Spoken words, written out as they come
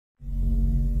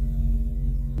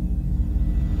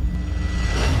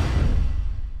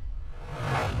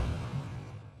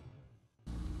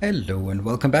Hello and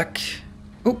welcome back.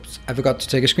 Oops, I forgot to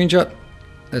take a screenshot.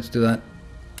 Let's do that.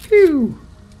 Phew.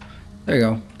 There you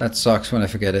go. That sucks when I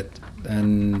forget it.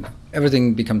 And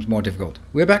everything becomes more difficult.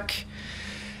 We're back.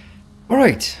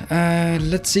 Alright,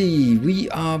 let's see.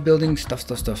 We are building stuff.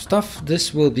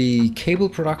 This will be cable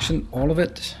production, all of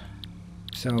it.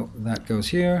 So that goes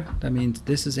here. That means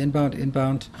this is inbound.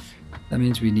 That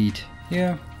means we need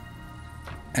here.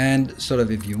 And sort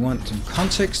of if you want some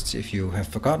context, if you have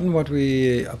forgotten what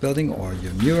we are building or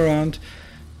you're new around,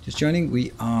 just joining,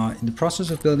 we are in the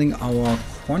process of building our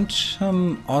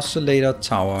quantum oscillator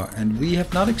tower, and we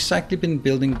have not exactly been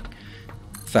building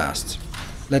fast.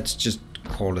 Let's just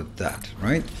call it that,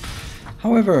 right?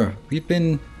 However,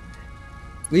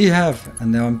 we have,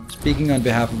 and now I'm speaking on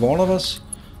behalf of all of us,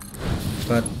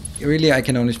 but really I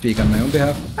can only speak on my own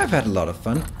behalf. I've had a lot of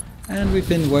fun. And we've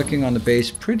been working on the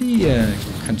base pretty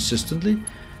consistently,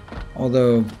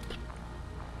 although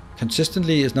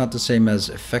consistently is not the same as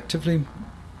effectively,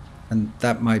 and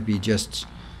that might be just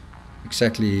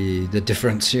exactly the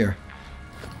difference here.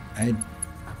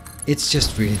 It's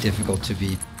just really difficult to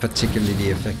be particularly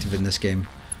effective in this game,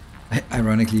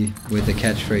 ironically, with the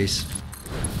catchphrase.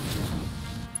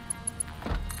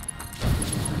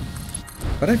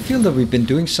 But I feel that we've been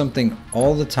doing something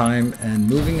all the time and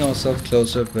moving ourselves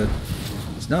closer, but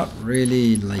it's not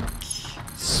really like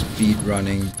speed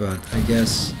running. But I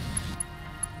guess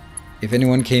if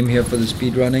anyone came here for the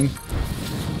speed running,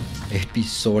 they'd be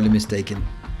sorely mistaken.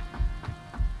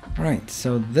 Alright,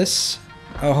 so this...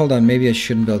 Oh, hold on, maybe I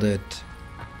shouldn't build it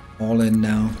all in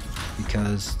now,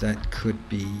 because that could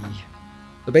be...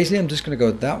 So basically I'm just going to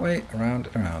go that way, around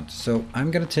and around. So I'm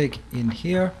going to take in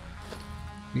here.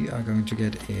 We are going to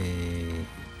get a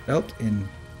belt in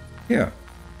here.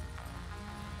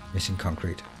 Missing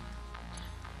concrete.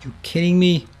 You kidding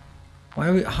me? Why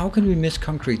are we, how can we miss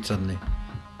concrete suddenly?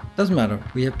 Doesn't matter.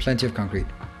 We have plenty of concrete.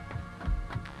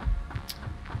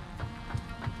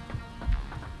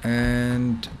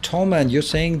 And Tallman, you're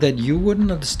saying that you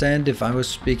wouldn't understand if I was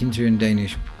speaking to you in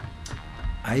Danish.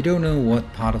 I don't know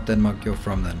what part of Denmark you're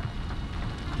from then.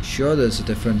 Sure, there's a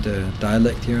different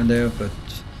dialect here and there, but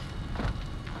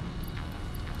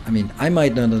I mean, I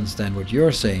might not understand what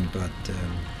you're saying, but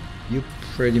you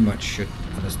pretty much should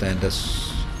understand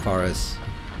as far as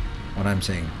what I'm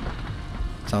saying.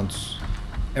 Sounds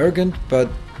arrogant, but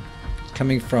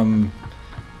coming from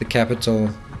the capital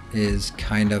is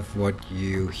kind of what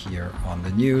you hear on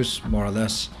the news, more or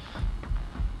less.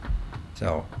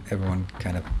 So everyone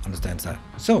kind of understands that.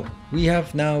 So we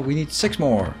need 6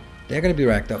 more. They're gonna be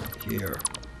racked up here.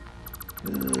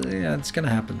 Yeah, it's gonna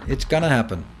happen. It's gonna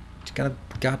happen. It's gonna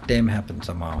goddamn happen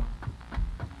somehow.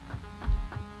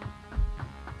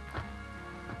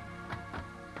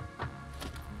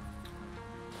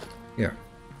 Here,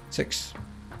 6.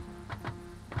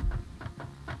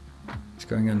 It's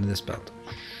going under this belt.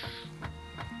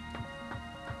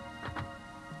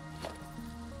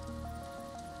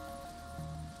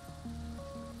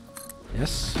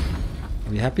 Yes.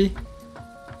 Are we happy?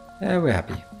 Yeah, we're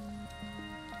happy.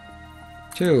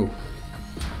 2.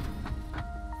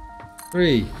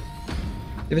 3.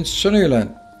 Even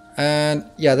Sønderjylland. And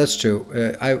yeah, that's true.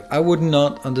 I would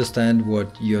not understand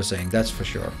what you're saying, that's for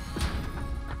sure.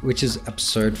 Which is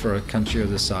absurd for a country of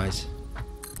this size.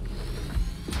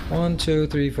 1, 2,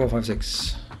 3, 4, 5,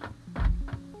 6.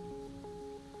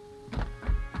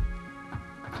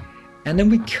 And then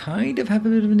we kind of have a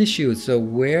bit of an issue. So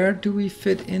where do we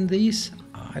fit in these?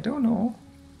 I don't know.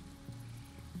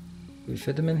 Do we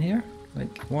fit them in here?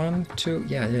 Like 1, 2.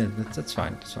 Yeah, that's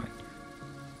fine. That's fine.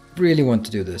 Really want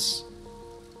to do this.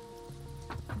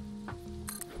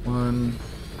 1,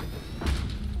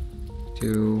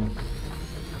 2.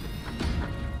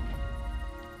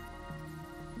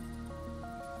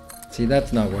 See,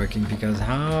 that's not working because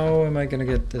how am I gonna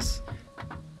get this?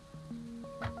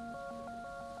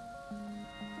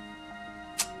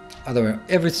 Otherwise,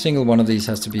 every single one of these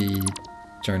has to be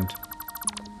turned.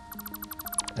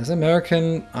 As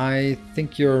American, I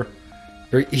think you're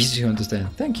very easy to understand.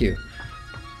 Thank you.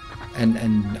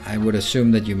 And I would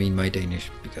assume that you mean my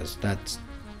Danish, because that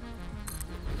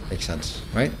makes sense,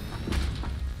 right?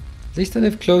 At least I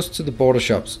live close to the border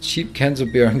shops. Cheap cans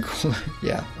of beer and cola.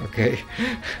 Yeah, okay.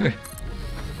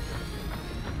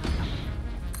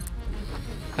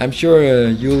 I'm sure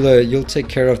you'll take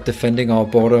care of defending our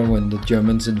border when the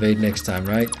Germans invade next time,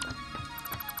 right?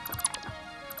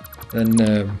 Then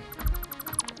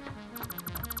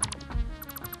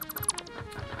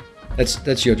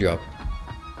that's your job.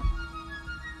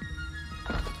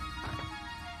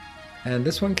 And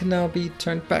this one can now be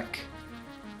turned back.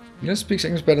 You speak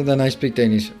English better than I speak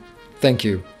Danish. Thank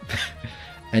you.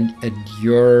 and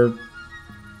you're...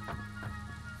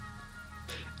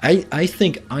 I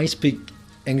think I speak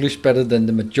English better than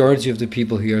the majority of the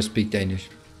people here speak Danish.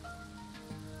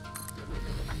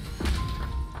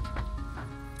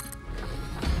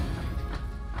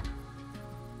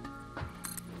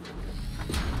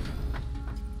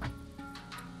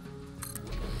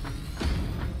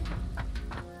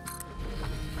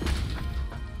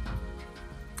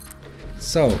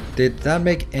 So, did that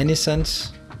make any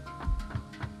sense?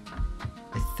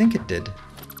 I think it did.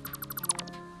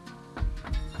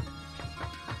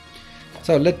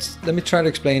 So let me try to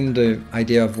explain the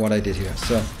idea of what I did here.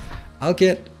 So I'll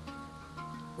get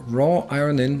raw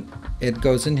iron in, it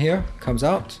goes in here, comes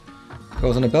out,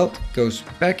 goes on a belt, goes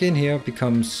back in here,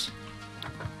 becomes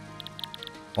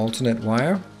alternate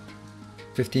wire,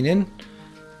 15 in,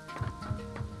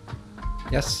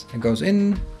 yes, it goes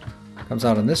in, comes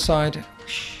out on this side,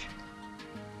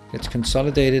 gets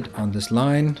consolidated on this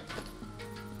line,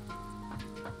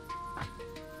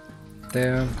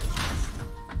 there.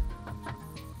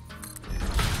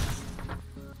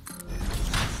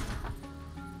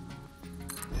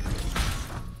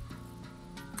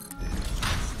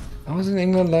 I was in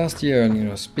England last year and, you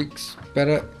know, speaks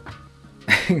better.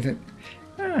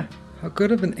 How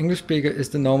good of an English speaker is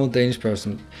the normal Danish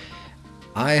person?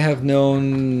 I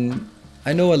know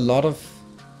a lot of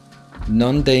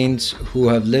non-Danes who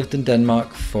have lived in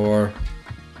Denmark for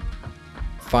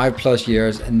 5+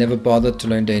 years and never bothered to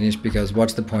learn Danish because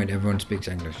what's the point? Everyone speaks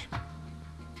English.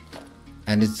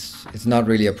 And it's not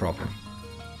really a problem.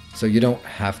 So you don't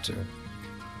have to.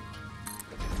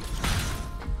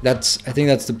 I think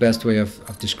that's the best way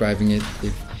of describing it.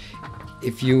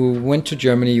 If you went to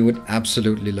Germany, you would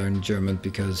absolutely learn German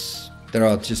because there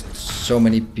are just so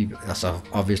many people. That's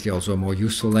obviously also a more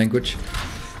useful language,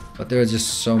 but there are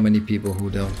just so many people who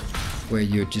don't, where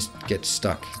you just get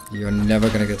stuck. You're never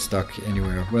gonna get stuck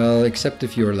anywhere. Well, except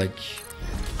if you're like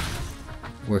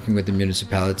working with the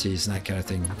municipalities and that kind of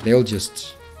thing.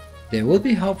 They will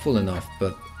be helpful enough,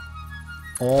 but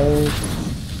all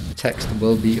text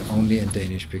will be only in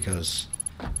Danish because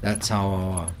that's how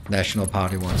our national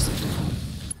party wants it.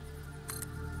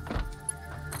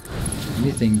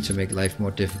 Anything to make life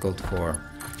more difficult for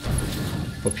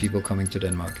people coming to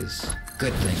Denmark is a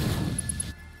good thing.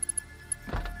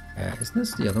 Isn't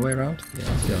this the other way around?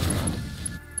 Yeah, it's the other way around.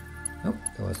 Nope,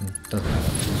 it wasn't. Doesn't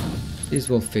matter. These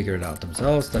will figure it out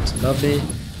themselves. That's lovely.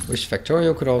 Wish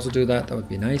Factorio could also do that. That would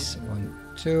be nice.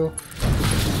 1, 2.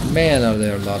 Man, are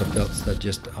there a lot of belts that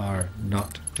just are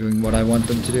not doing what I want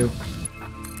them to do.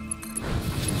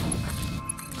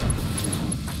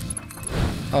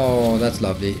 Oh, that's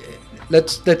lovely.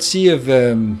 Let's see if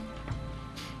there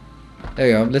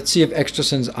you go. Let's see if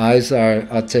Extrasen's eyes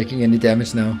are taking any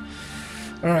damage now.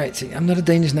 All right, see, I'm not a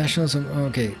Danish national, so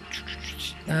okay.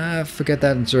 Forget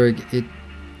that in Zurich. It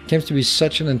seems to be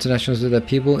such an international city that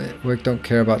people at work don't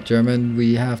care about German.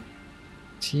 We have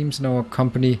teams in our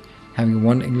company having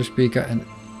one English speaker, and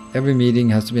every meeting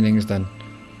has to be in English then.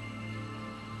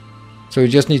 So you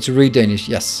just need to read Danish,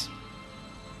 yes.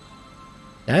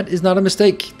 That is not a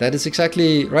mistake. That is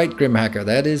exactly right, Grimhacker.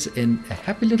 That is a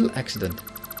happy little accident.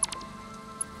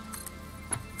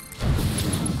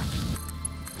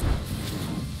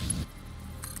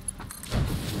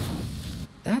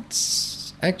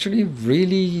 That's actually a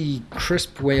really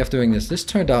crisp way of doing this. This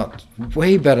turned out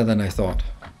way better than I thought.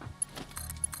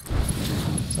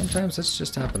 Sometimes this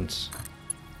just happens.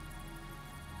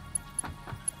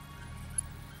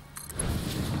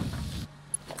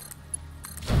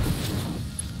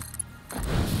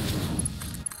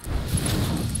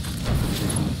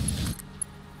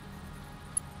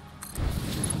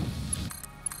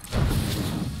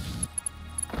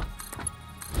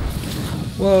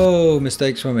 Whoa,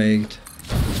 mistakes were made.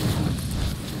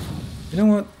 You know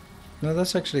what? No,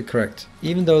 that's actually correct.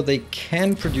 Even though they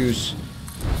can produce...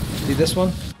 See, this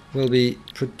one will be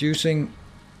producing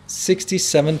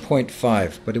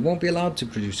 67.5, but it won't be allowed to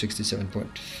produce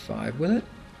 67.5, will it?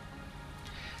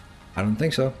 I don't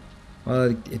think so.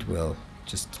 Well, it will.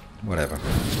 Just whatever.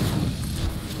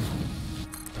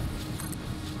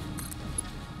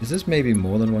 Is this maybe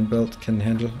more than one belt can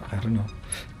handle? I don't know.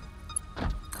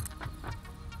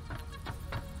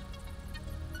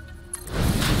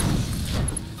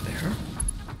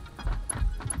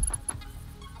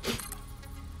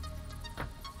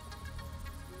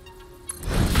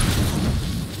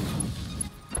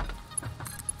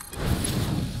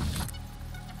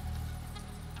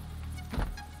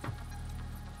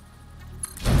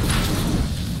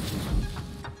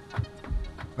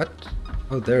 What?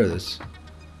 Oh, there it is.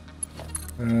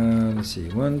 Let's see.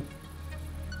 One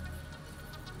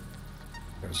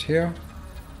goes here.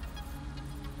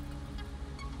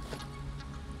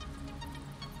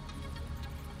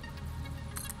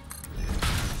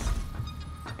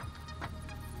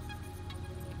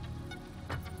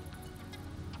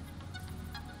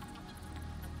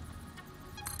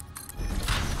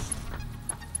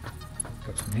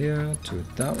 here, to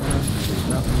that one, to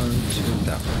that one, to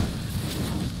that one.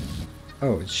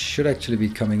 Oh, it should actually be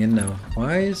coming in now.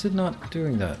 Why is it not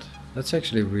doing that? That's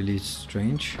actually really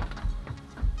strange.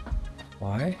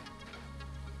 Why?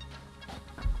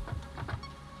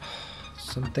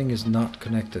 Something is not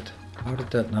connected. How did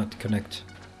that not connect?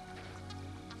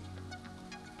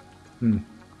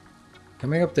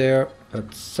 Coming up there,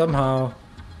 but somehow...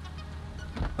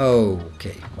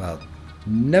 Okay, well,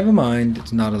 never mind,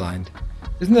 it's not aligned.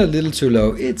 Isn't it a little too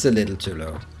low? It's a little too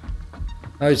low.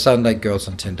 Now you sound like girls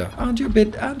on Tinder. Aren't you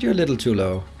a little too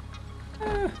low?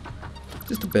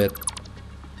 Just a bit.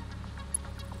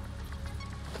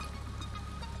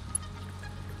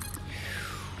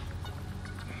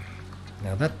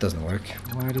 Now that doesn't work.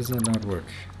 Why does that not work?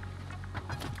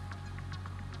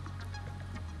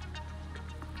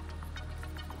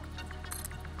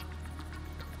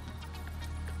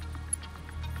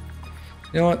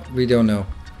 You know what? We don't know.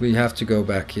 We have to go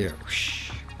back here.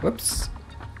 Whoops.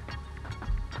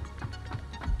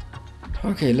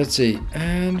 Okay, let's see.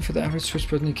 And for the average switch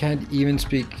button, you can't even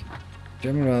speak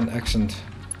German without an accent.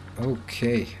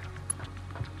 Okay.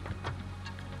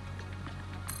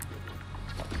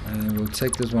 And we'll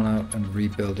take this one out and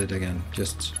rebuild it again.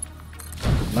 Just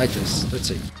like this. Let's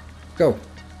see. Go.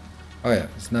 Oh yeah,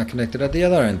 it's not connected at the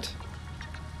other end.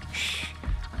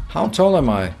 How tall am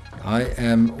I? I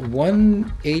am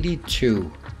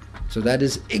 182. So that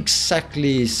is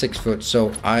exactly 6 foot.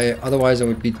 So otherwise I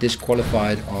would be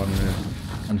disqualified on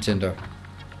Tinder.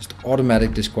 Just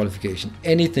automatic disqualification.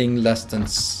 Anything less than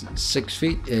 6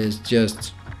 feet is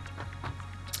just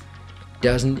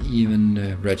doesn't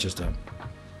even register.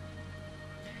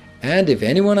 And if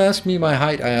anyone asks me my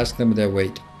height, I ask them their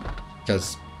weight,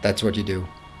 because that's what you do.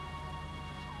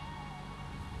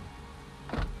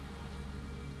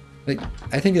 Like,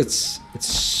 I think it's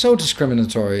so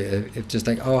discriminatory if just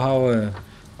like, oh,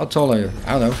 how tall are you?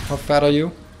 I don't know. How fat are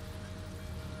you?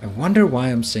 I wonder why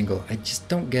I'm single. I just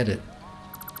don't get it.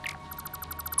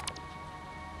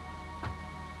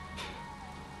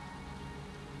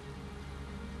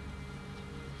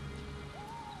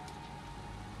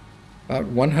 About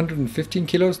 115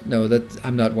 kilos? No,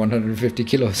 I'm not 150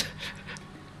 kilos.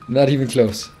 Not even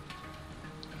close.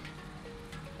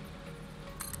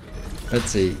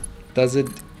 Let's see. Does it...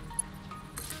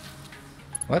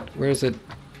 What? Where is it?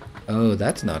 Oh,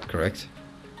 that's not correct.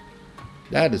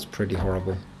 That is pretty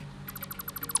horrible.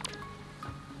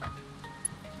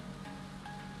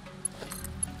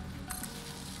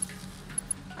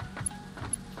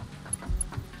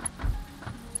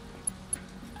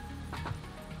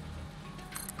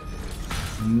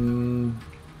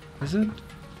 Is it?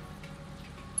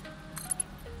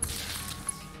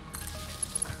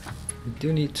 We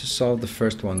do need to solve the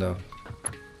first one though.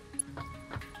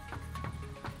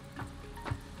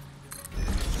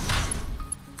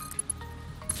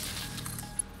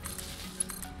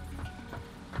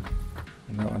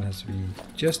 And that one has to be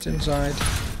just inside.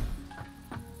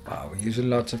 Wow, we're using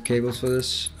lots of cables for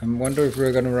this. I wonder if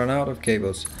we're gonna run out of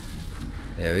cables.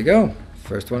 There we go.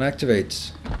 First one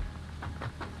activates.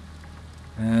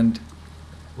 And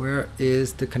where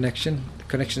is the connection? The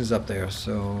connection is up there,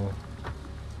 so...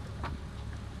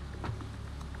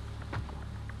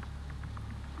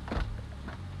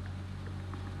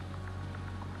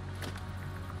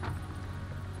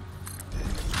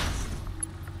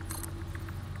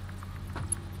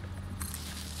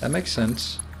 That makes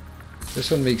sense. This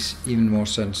one makes even more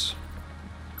sense.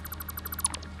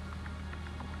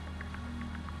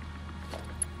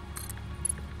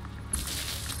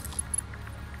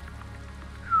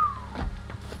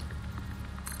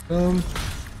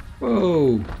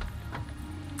 Whoa!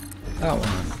 That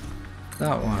one.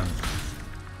 That one.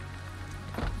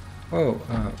 Whoa,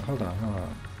 hold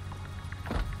on.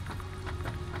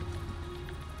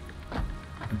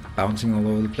 I'm bouncing all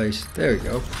over the place. There we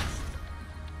go.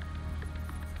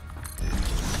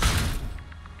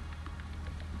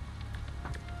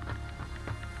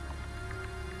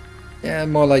 Yeah,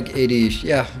 more like 80-ish.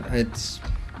 Yeah, it's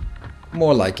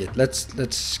more like it.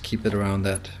 Let's keep it around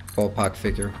that ballpark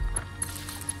figure.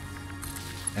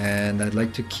 And I'd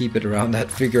like to keep it around that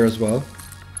figure as well.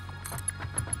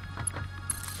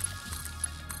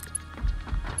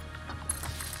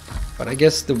 But I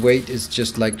guess the weight is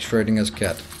just like Schrödinger's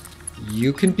cat.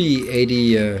 You can be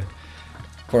 80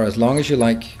 for as long as you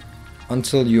like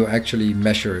until you actually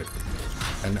measure it.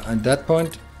 And at that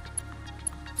point,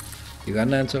 you got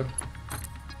an answer.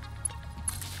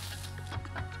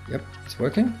 Yep, it's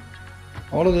working.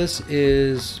 All of this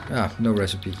is... no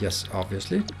recipe. Yes,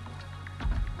 obviously.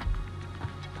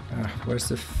 Where's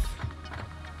the...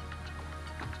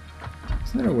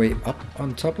 Isn't there a way up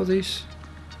on top of these?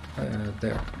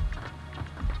 There.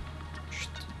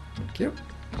 Thank you.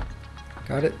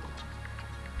 Got it.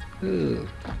 Ugh.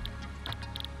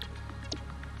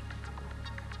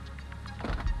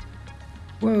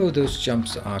 Whoa, those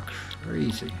jumps are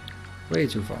crazy. Way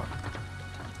too far.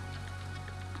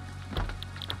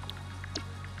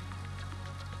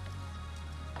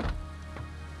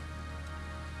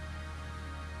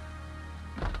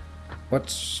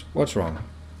 What's wrong?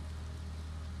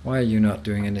 Why are you not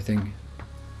doing anything?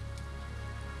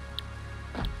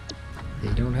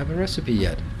 They don't have a recipe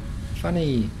yet.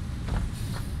 Funny.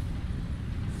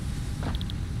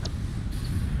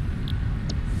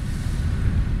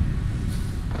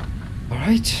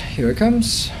 Alright, here it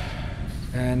comes.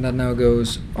 And that now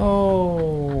goes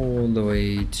all the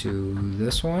way to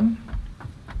this one.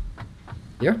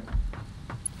 Here.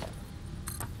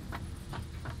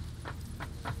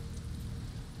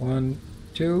 One,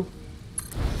 two.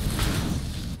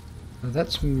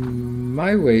 That's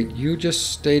my weight. You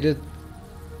just stated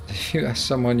you asked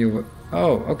someone you were.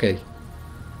 Oh, okay.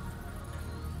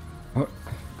 Oh.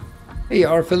 Hey,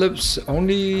 R. Phillips,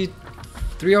 only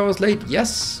 3 hours late.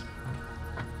 Yes,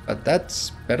 but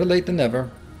that's better late than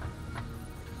never.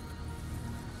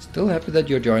 Still happy that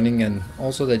you're joining, and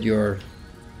also that you're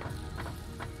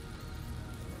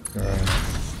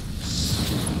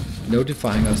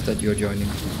notifying us that you're joining.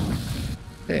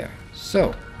 There.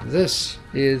 So this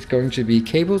is going to be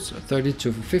cables 30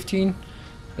 to 15.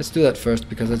 Let's do that first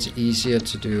because it's easier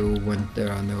to do when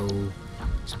there are no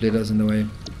splitters in the way.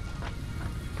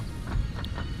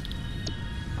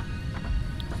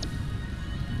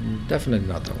 Definitely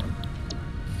not that one.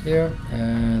 Here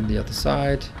and the other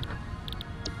side.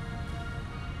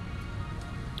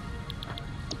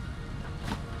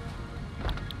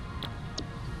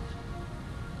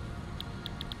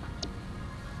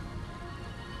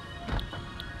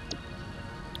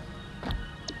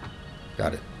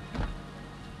 Got it.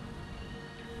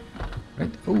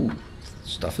 Right. Oh,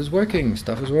 stuff is working.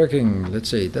 Stuff is working. Let's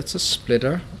see. That's a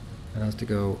splitter. It has to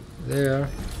go there.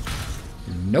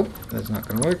 Nope, that's not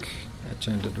gonna work. I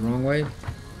turned it the wrong way.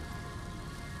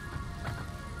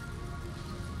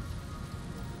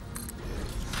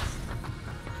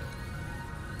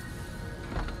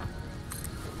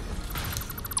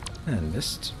 And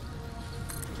missed.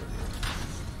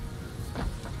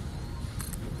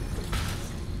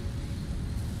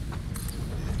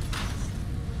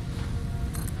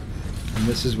 And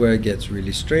this is where it gets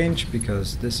really strange,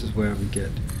 because this is where we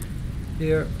get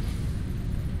here.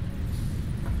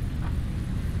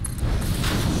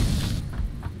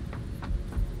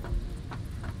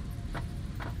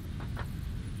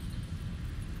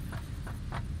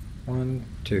 One,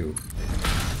 two.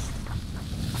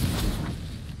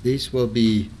 These will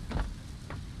be...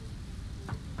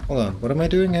 Hold on, what am I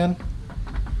doing, Anne?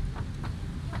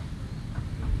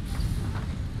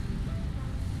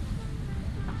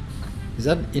 Is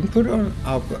that input or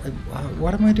output?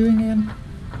 What am I doing, Anne?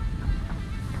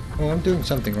 Oh, I'm doing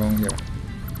something wrong here.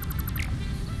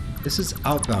 This is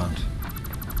outbound.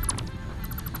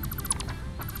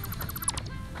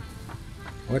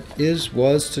 What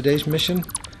was today's mission?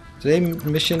 Today's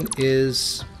mission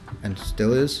is, and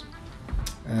still is,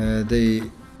 the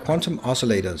quantum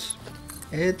oscillators.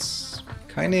 It's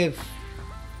kind of...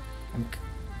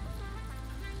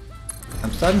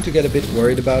 I'm starting to get a bit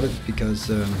worried about it because...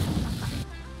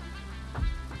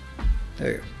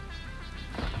 there you go.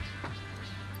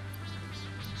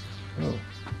 Oh.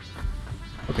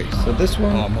 Okay, so this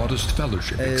one... Our modest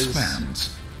fellowship is...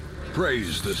 expands.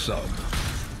 Praise the sub.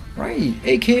 Right,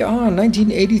 AKR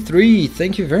 1983,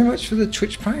 thank you very much for the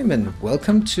Twitch Prime and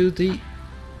welcome to the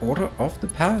Order of the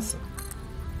Path.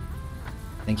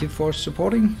 Thank you for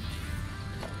supporting.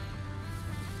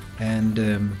 And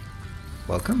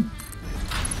welcome.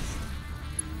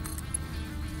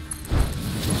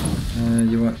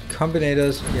 You want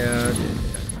combinators? Yeah,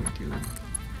 we do.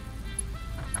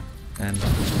 And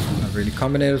not really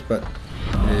combinators, but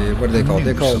what are they called?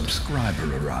 They're called...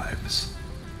 subscriber arrives.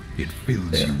 It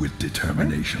fills you with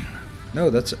determination. No,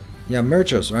 that's... Yeah,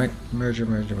 mergers, right? Merger.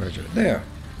 There.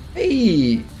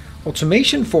 Hey!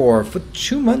 Automation for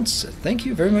 2 months. Thank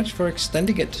you very much for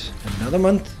extending it. Another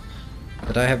month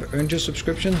that I have earned your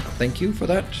subscription. Thank you for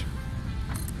that.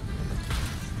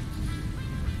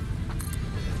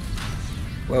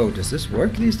 Whoa, does this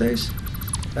work these days?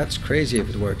 That's crazy if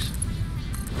it works.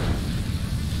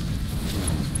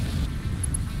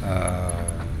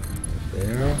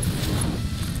 There.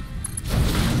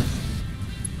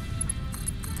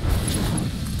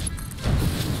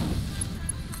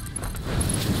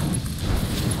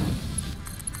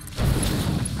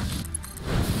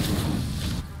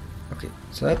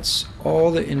 So that's all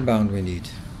the inbound we need.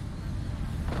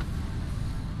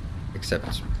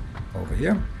 Except over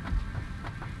here.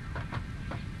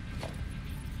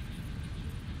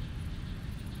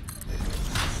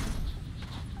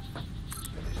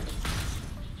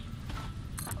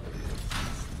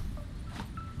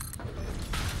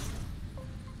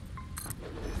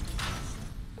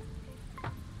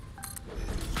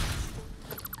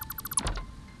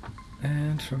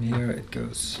 And from here it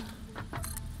goes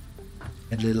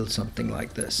a little something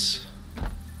like this.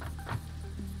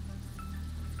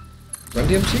 Run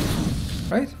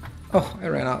DMC? Right? Oh, I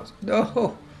ran out.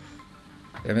 No!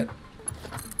 Damn it.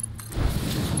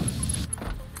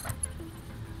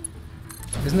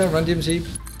 Isn't that Run DMC?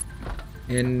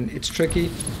 And it's tricky.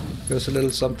 Goes a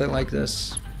little something like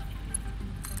this.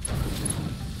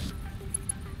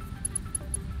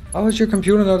 How has your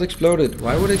computer not exploded?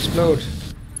 Why would it explode?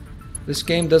 This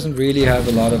game doesn't really have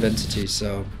a lot of entities,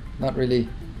 so not really.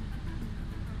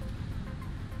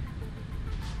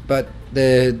 But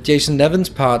the Jason Nevins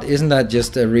part, isn't that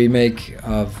just a remake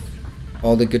of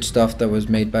all the good stuff that was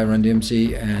made by Run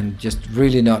DMC and just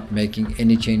really not making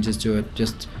any changes to it,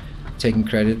 just taking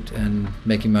credit and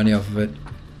making money off of it?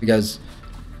 Because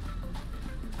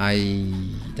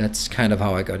that's kind of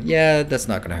how I got. Yeah, that's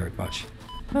not gonna hurt much.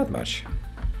 Not much.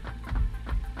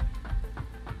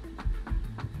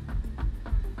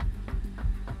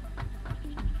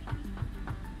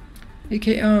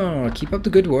 AKR, keep up the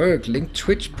good work. Link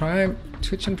Twitch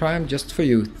and Prime just for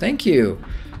you. Thank you.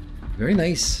 Very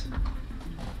nice.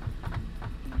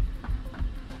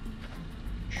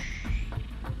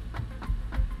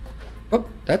 Oh,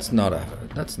 that's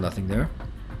nothing there.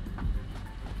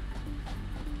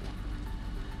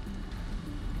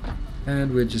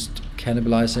 And we're just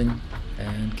cannibalizing.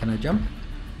 And can I jump?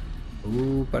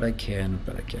 Oh, but I can.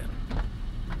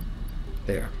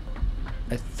 There.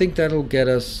 I think that'll get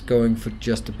us going for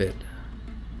just a bit.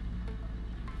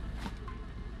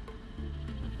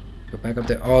 Go back up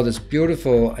there. Oh, this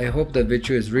beautiful. I hope that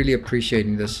Vitru is really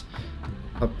appreciating this.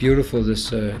 How beautiful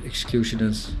this exclusion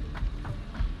is.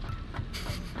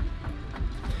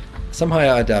 Somehow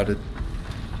I doubt it.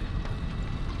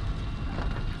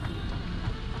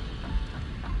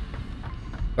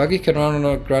 Buggy can run on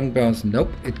a ground bounce.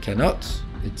 Nope, it cannot.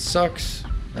 It sucks.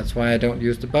 That's why I don't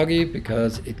use the buggy,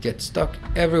 because it gets stuck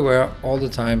everywhere all the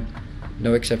time.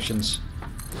 No exceptions.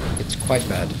 It's quite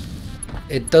bad.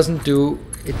 It doesn't do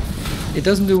it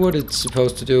doesn't do what it's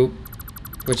supposed to do,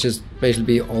 which is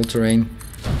basically all terrain.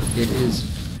 It is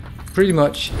pretty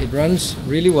much, it runs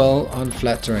really well on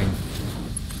flat terrain.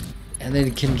 And then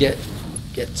it can get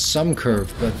some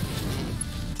curve, but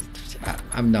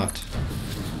I'm not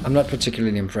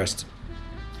particularly impressed.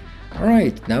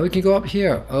 Alright, now we can go up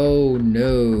here. Oh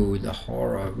no, the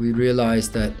horror. We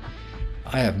realized that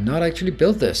I have not actually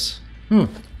built this.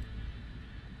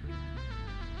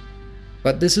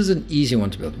 But this is an easy one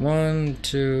to build. 1,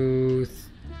 2,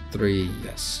 3.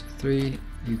 Yes, 3.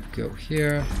 You go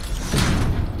here.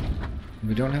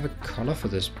 We don't have a color for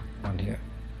this one here.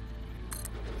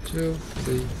 2,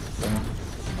 3, 4,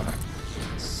 5,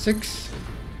 6.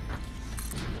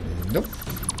 Nope.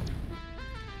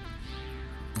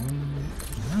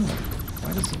 No.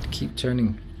 Why does it keep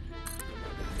turning?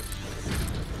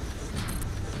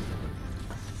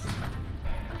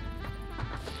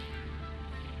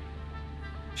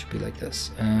 Should be like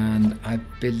this. And I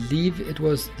believe it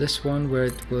was this one where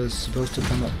it was supposed to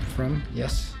come up from.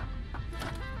 Yes.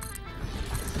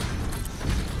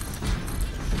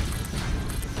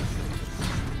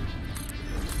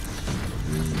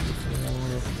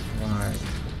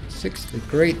 6. The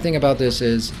great thing about this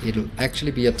is it'll actually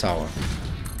be a tower.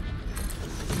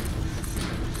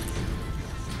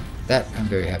 That I'm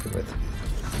very happy with.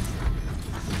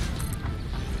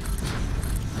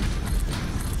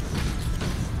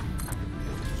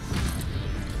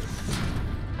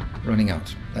 Running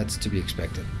out. That's to be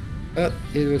expected. But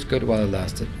it was good while it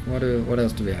lasted. What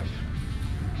else do we have?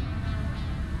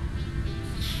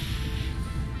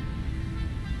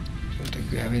 Don't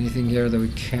think we have anything here that we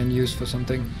can use for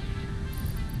something.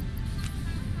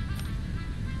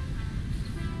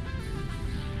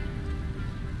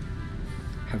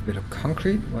 Have a bit of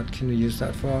concrete. What can we use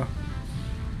that for?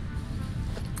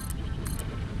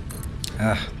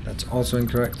 Ah, that's also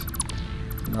incorrect.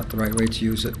 Not the right way to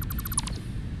use it.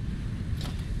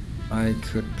 I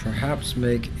could perhaps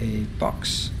make a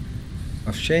box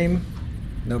of shame.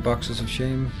 No boxes of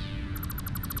shame.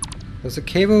 Does the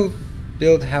cable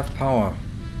build have power?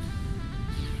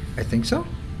 I think so.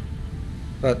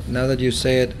 But now that you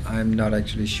say it, I'm not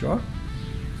actually sure.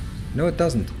 No, it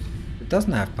doesn't. It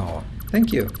doesn't have power.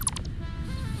 Thank you.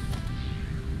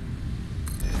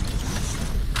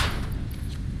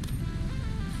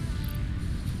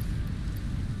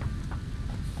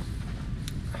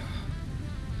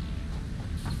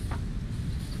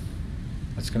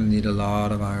 That's gonna need a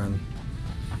lot of iron.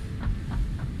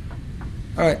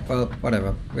 Alright, well,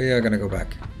 whatever. We are gonna go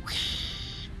back.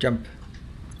 Jump.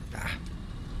 Ah.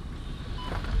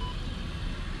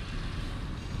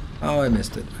 Oh, I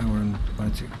missed it. I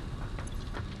wanted to.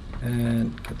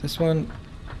 And got this one.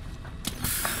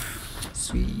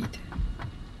 Sweet.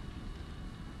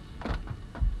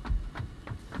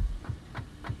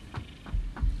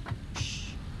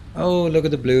 Oh, look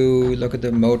at the blue. Look at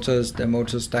the motors. The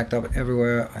motors stacked up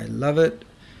everywhere. I love it.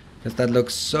 Because that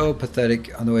looks so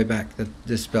pathetic on the way back that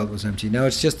this belt was empty. Now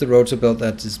it's just the rotor belt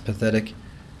that is pathetic.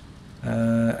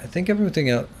 I think everything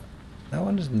else... That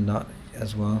one is not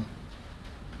as well.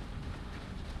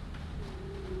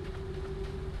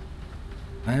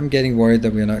 I am getting worried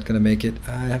that we're not going to make it.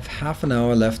 I have half an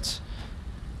hour left.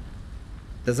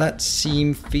 Does that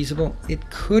seem feasible? It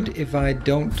could if I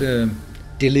don't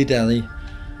dilly-dally.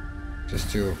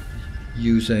 Just to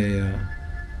use a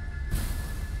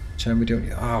term we don't...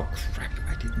 Oh crap,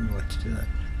 I didn't want to do that.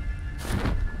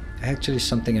 Actually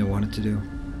something I wanted to do.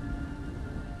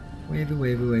 Wavy,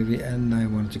 wavy, wavy, and I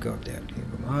wanted to go up there.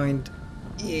 Never mind.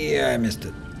 Yeah, I missed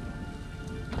it.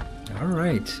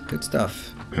 Alright, good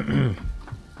stuff.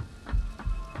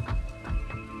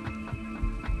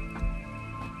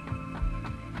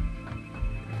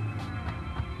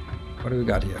 What do we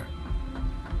got here?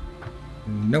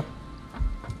 Nope.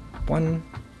 One.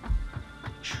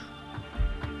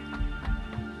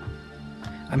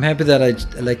 I'm happy that I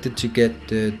elected to get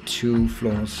 2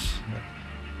 floors.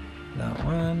 That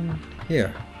one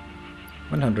here.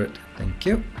 100. Thank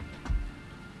you.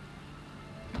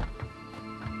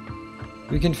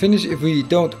 We can finish if we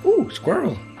don't. Ooh,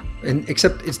 squirrel. And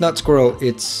except it's not squirrel,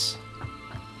 it's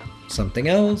something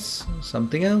else.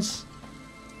 Something else.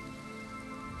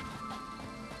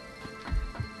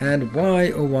 And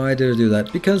why, oh why did I do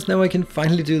that? Because now I can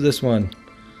finally do this one.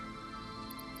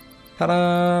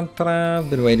 Ta-da! Ta-da!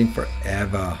 I've been waiting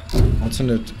forever.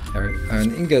 Alternate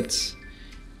iron ingots.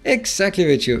 Exactly,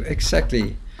 Richu.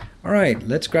 Exactly. Alright,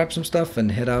 let's grab some stuff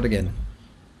and head out again.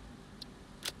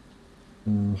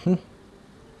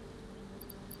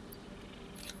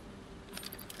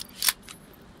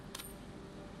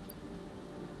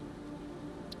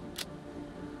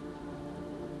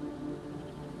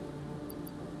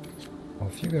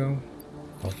 Off you go.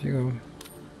 Off you go.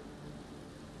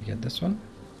 You get this one.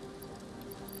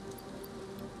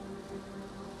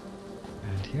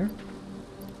 And here.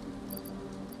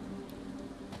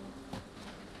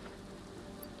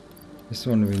 This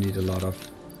one we need a lot of.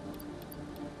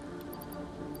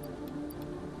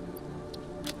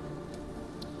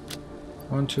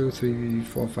 One, 2, 3,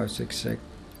 4, 5, 6, 7,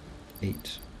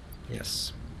 8.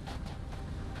 Yes.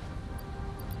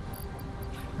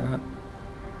 That.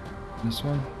 This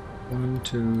one. 1,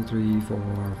 2, 3,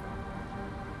 4.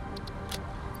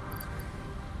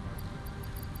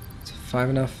 Is 5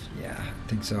 enough? Yeah, I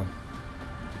think so.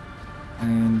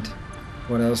 And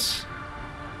what else?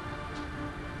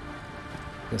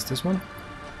 Guess this one?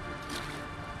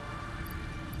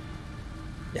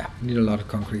 Yeah, we need a lot of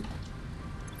concrete.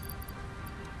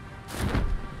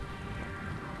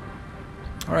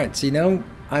 Alright, see now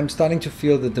I'm starting to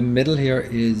feel that the middle here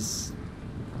is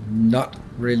not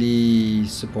really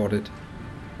supported,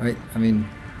 right? I mean,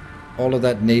 all of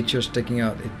that nature sticking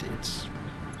out, it's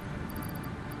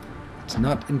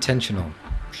not intentional.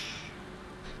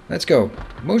 Let's go.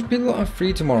 Most people are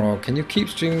free tomorrow. Can you keep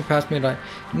streaming past midnight?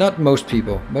 Not most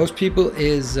people. Most people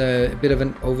is a bit of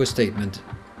an overstatement.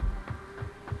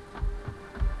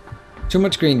 Too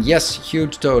much green. Yes,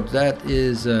 huge toad. That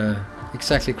is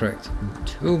exactly correct.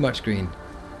 Too much green.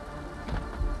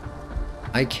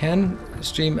 I can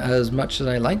stream as much as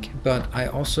I like, but I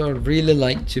also really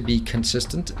like to be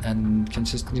consistent, and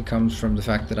consistency comes from the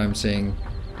fact that I'm saying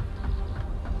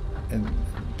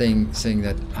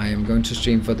that I am going to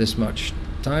stream for this much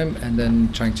time and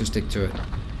then trying to stick to it.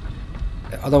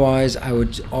 Otherwise, I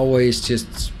would always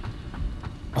just,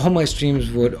 all my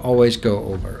streams would always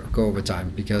go over time,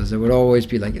 because there would always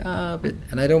be like a bit,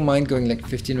 and I don't mind going like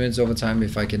 15 minutes over time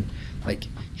if I can like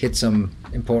hit some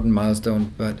important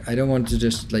milestone, but I don't want to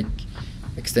just like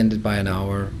extend it by an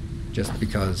hour just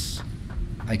because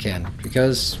I can,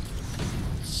 because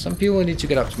some people need to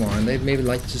get up tomorrow and they'd maybe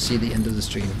like to see the end of the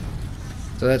stream.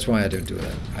 So that's why I don't do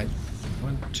that.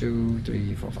 1, 2,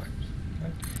 3, 4, 5.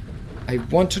 I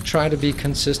want to try to be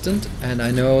consistent, and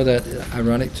I know that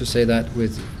ironic to say that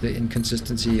with the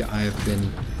inconsistency I have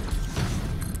been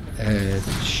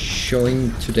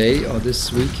showing today or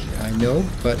this week, I know,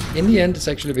 but in the end it's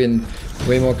actually been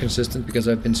way more consistent because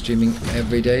I've been streaming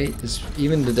every day,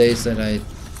 even the days that I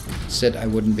said I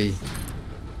wouldn't be.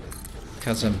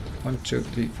 Because I'm 1, 2,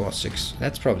 3, 4, 6.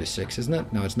 That's probably 6, isn't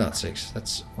it? No, it's not 6.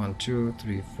 That's 1, 2,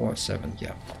 3, 4, 7.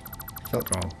 Yeah.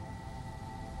 Felt wrong.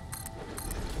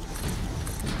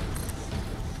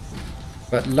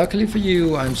 But luckily for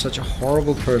you, I'm such a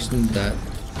horrible person that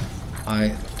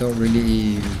I don't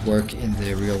really work in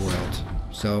the real world.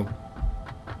 So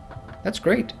that's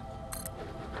great.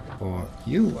 For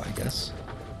you, I guess.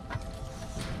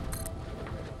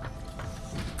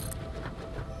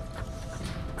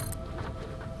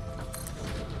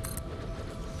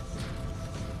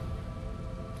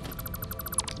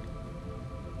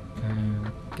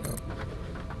 Go.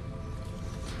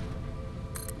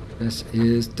 This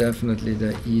is definitely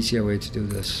the easier way to do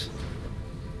this.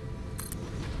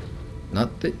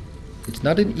 It's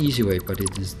not an easy way, but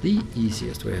it is the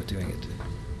easiest way of doing it.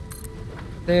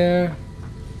 There.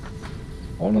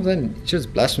 All of them,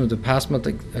 just blasphemy. The past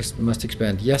must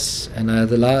expand. Yes, and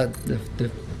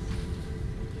the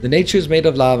nature is made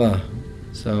of lava,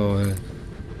 so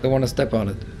don't want to step on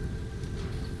it.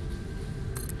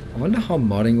 I wonder how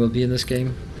modding will be in this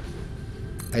game.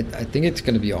 I think it's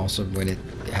going to be awesome when it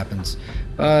happens,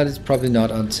 but it's probably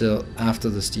not until after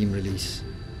the Steam release.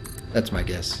 That's my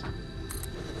guess.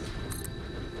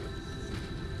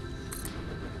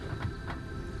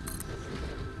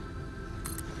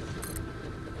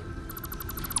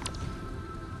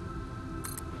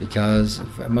 Because,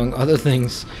 among other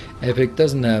things, Epic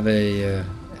doesn't have a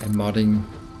modding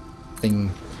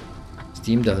thing.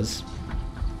 Steam does.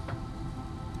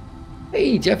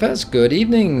 Hey, Jeff S. Good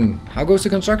evening. How goes the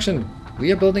construction?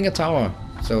 We are building a tower.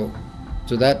 So,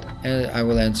 to that, I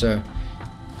will answer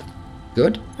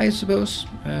good, I suppose.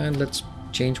 And let's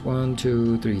change 1,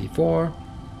 2, 3, 4.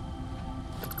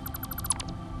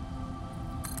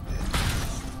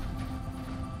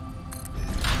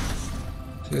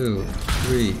 Two,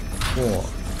 3, 4,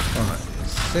 5,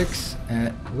 6,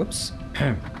 and whoops,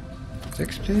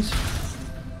 6, please.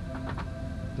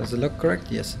 Does it look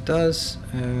correct? Yes, it does.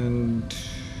 And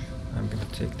I'm gonna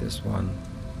take this one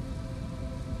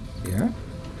here.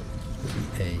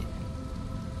 A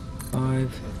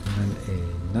 5, and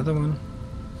then another one.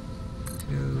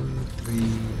 2, 3.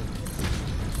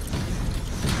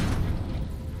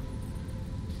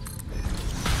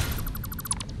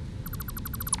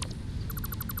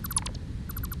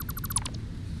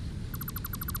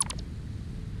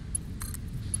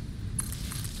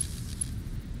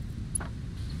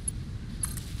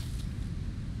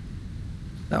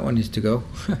 That one needs to go.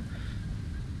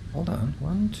 Hold on.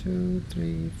 1, 2,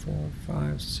 3, 4,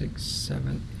 5, 6,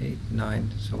 7, 8,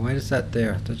 9. So why is that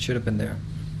there? That should have been there.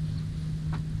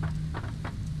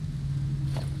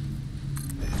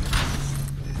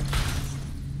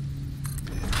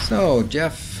 So,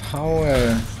 Jeff,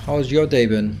 how's your day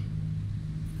been?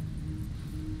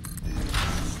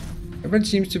 Everyone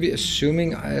seems to be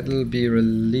assuming it'll be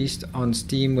released on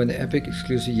Steam when the Epic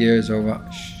exclusive year is over.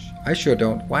 I sure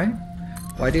don't. Why?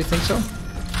 Why do you think so?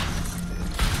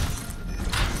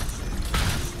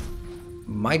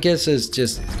 My guess is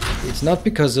just, it's not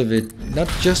because of it, not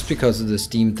just because of the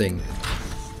Steam thing,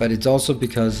 but it's also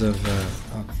because of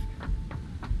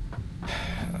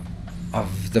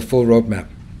the full roadmap.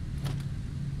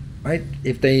 Right?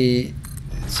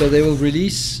 So they will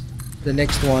release the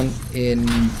next one in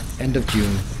end of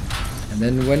June. And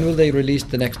then when will they release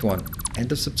the next one?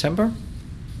 End of September?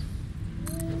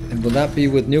 And will that be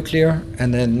with nuclear?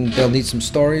 And then they'll need some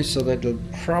stories, so that it'll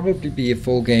probably be a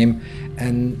full game.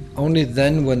 And only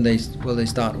then will they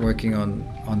start working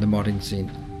on the modding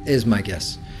scene, is my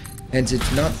guess. And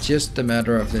it's not just a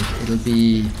matter of it, it'll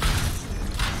be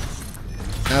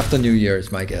after New Year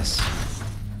is my guess.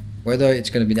 Whether it's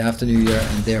going to be after New Year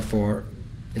and therefore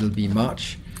it'll be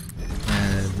March,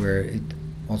 where it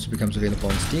also becomes available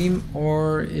on Steam,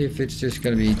 or if it's just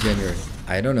going to be January.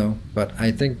 I don't know, but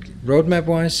I think roadmap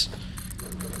wise,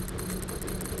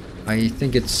 I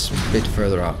think it's a bit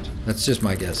further out. That's just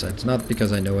my guess. It's not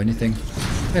because I know anything.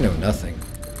 I know nothing.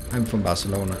 I'm from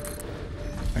Barcelona,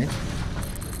 right?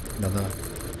 Another.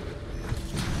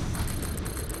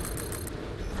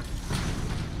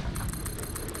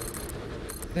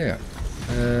 There.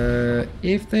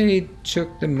 If they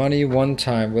took the money one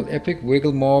time, will Epic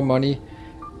wiggle more money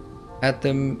at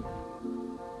them?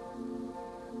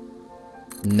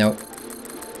 No.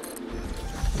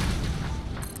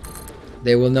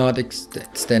 They will not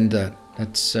extend that.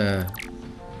 That's I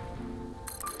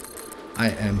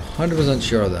am 100%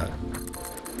 sure of that.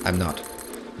 I'm not.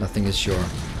 Nothing is sure.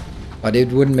 But it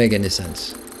wouldn't make any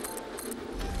sense.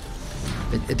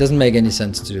 It doesn't make any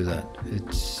sense to do that.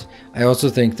 I also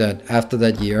think that after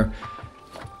that year,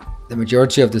 the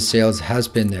majority of the sales has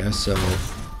been there, so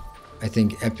I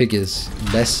think Epic is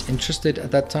less interested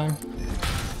at that time.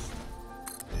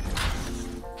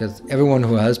 Because everyone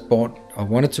who has bought or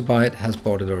wanted to buy it has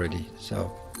bought it already,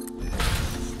 so.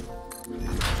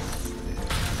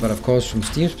 But of course, from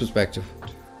Steam's perspective,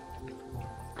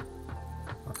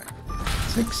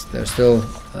 6, there's still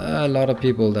a lot of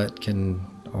people that can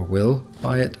or will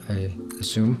buy it, I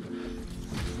assume.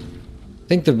 I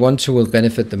think the ones who will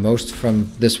benefit the most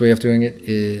from this way of doing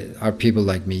it are people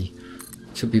like me,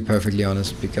 to be perfectly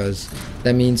honest, because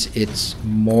that means it's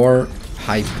more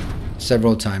hype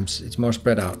several times. It's more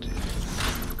spread out.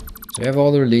 So you have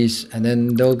all the release, and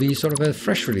then there'll be sort of a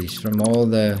fresh release from all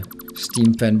the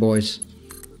Steam fanboys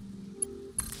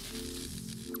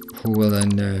who will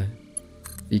then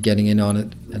be getting in on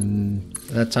it. And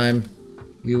at that time,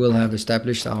 we will have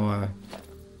established our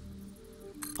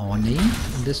name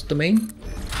in this domain,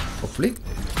 hopefully.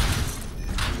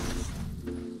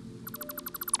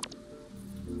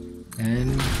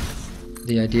 And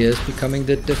the idea is becoming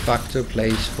the de facto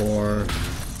place for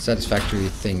satisfactory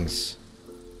things.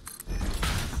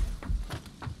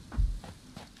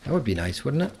 That would be nice,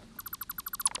 wouldn't it?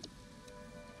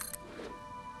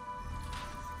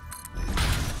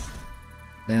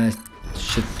 Then I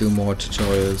should do more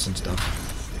tutorials and stuff.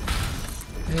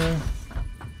 Yeah.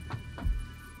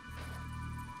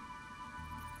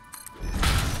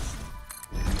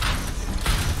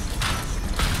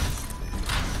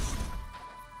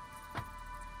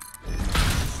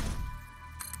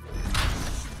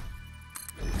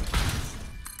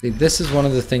 This is one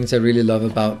of the things I really love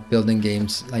about building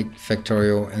games like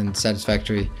Factorio and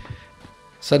Satisfactory.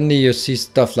 Suddenly you see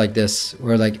stuff like this,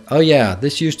 where like, oh yeah,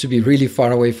 this used to be really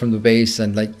far away from the base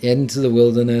and like into the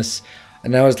wilderness.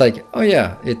 And now it's like, oh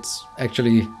yeah, it's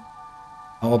actually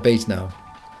our base now.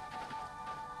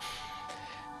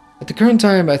 At the current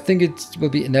time, I think it will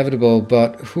be inevitable,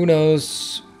 but who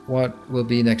knows what will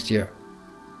be next year.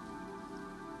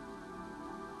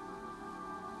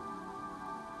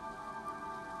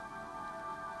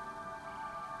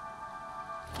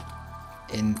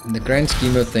 In the grand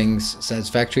scheme of things,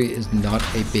 Satisfactory is not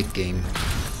a big game.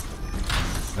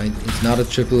 Right? It's not a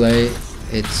AAA.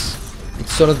 It's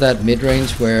sort of that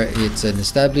mid-range where it's an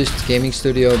established gaming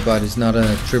studio, but it's not a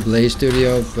AAA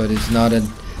studio, but it's not an,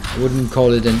 I wouldn't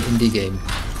call it an indie game.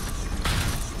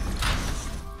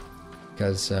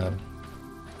 Because,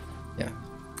 yeah.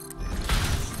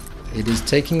 It is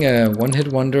taking a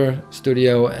one-hit wonder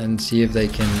studio and see if they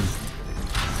can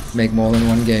make more than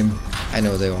one game. I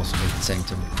know they also made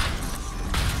Sanctum,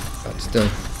 but still.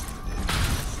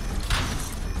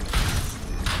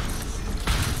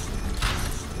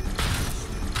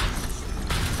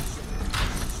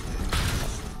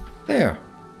 There.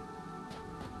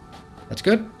 That's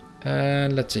good.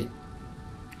 And let's see.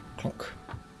 Clonk.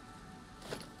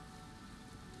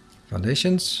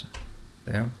 Foundations.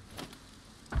 There.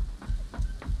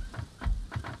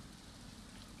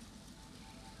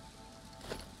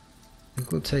 I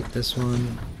think we'll take this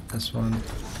one, this one.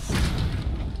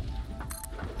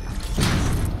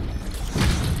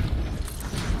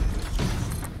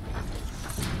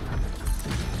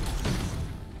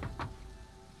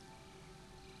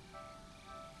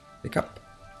 Pick up.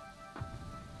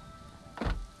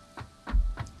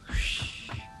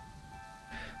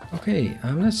 Okay,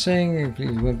 I'm not saying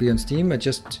it won't be on Steam, I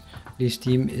just believe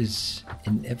Steam is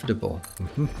inevitable.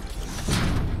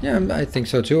 Yeah, I think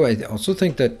so too. I also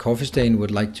think that Coffee Stain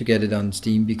would like to get it on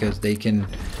Steam because they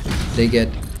get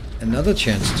another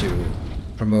chance to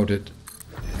promote it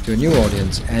to a new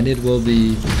audience, and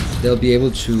they'll be able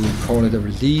to call it a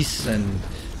release and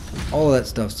all that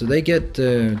stuff. So they get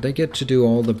to do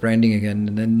all the branding again,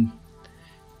 and then.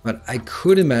 But I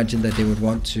could imagine that they would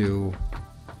want to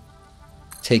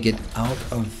take it out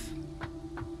of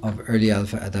early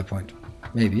alpha at that point,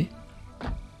 maybe,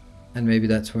 and maybe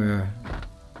that's where.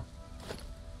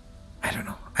 I don't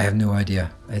know. I have no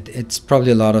idea. It's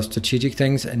probably a lot of strategic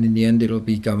things, and in the end it'll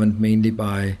be governed mainly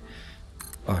by,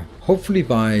 or hopefully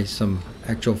by some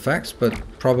actual facts, but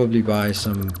probably by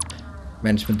some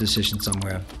management decision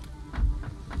somewhere.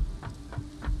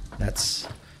 That's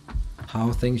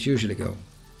how things usually go.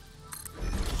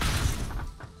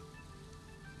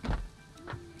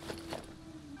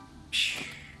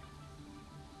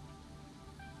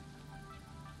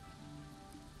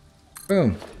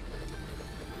 Boom.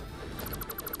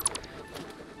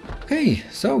 Okay,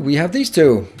 so we have these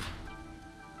two.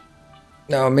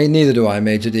 No, neither do I,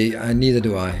 Major D. Neither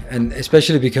do I, and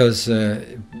especially because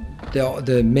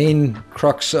the main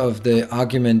crux of the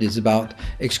argument is about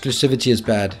exclusivity is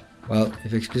bad. Well,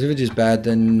 if exclusivity is bad,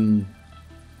 then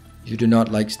you do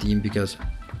not like Steam, because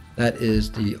that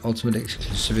is the ultimate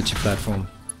exclusivity platform.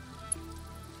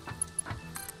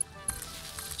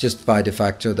 just by de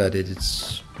facto that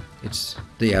it's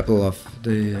the Apple of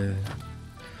the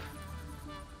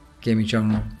gaming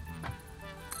genre.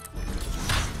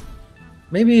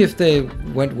 Maybe if they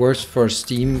went worse for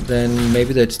Steam, then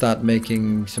maybe they'd start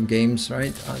making some games,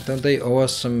 right? Don't they owe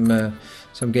us some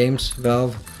games,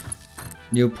 Valve?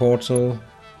 New Portal.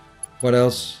 What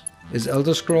else? Is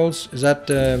Elder Scrolls? Is that...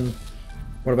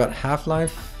 what about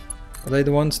Half-Life? Are they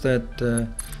the ones that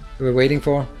we're waiting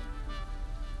for?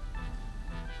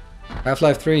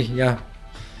 Half-Life 3, yeah.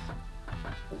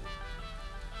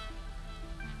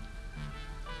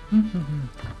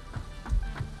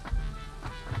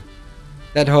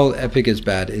 That whole Epic is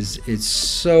bad. It's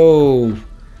so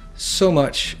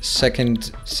much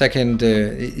second.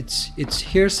 It's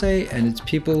hearsay, and it's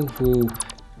people who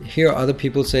hear other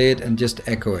people say it and just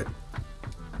echo it.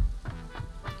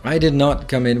 I did not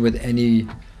come in with any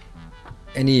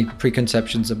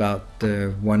preconceptions about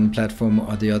the one platform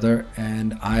or the other,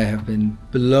 and I have been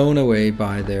blown away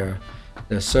by their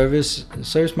service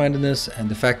mindedness and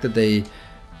the fact that they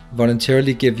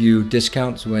voluntarily give you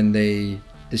discounts when they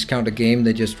discount a game.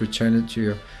 They just return it to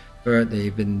your.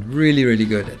 They've been really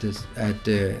good at this, at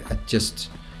just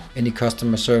any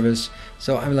customer service.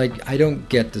 So I'm like, I don't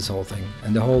get this whole thing,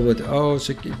 and the whole with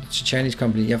it's a Chinese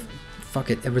company. Yeah, fuck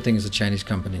it, everything is a Chinese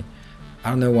company. I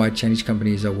don't know why Chinese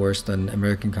companies are worse than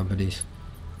American companies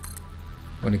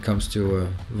when it comes to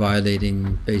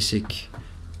violating basic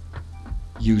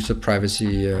user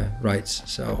privacy rights.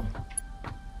 So,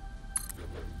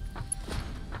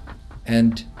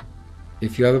 and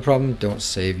if you have a problem, don't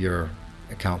save your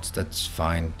accounts. That's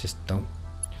fine. Just don't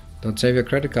save your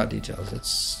credit card details.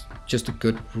 It's just a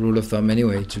good rule of thumb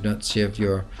anyway, to not save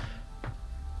your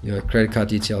credit card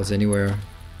details anywhere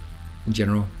in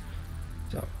general.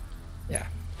 So, yeah.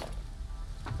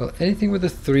 Well, anything with a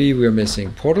 3 we're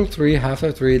missing. Portal 3,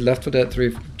 Half-Life 3, Left 4 Dead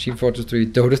 3, Team Fortress 3,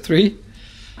 Dota 3.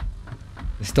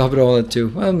 They stop it all at 2.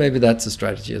 Well, maybe that's a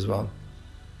strategy as well.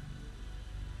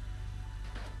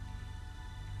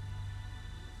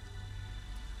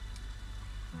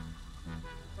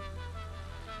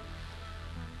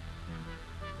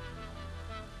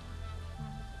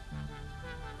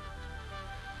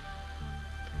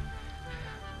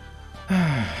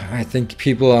 I think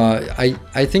people are.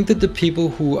 I think that the people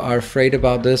who are afraid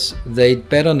about this, they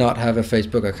better not have a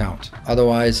Facebook account.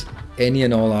 Otherwise, any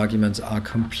and all arguments are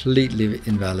completely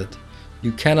invalid.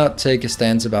 You cannot take a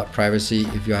stance about privacy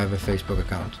if you have a Facebook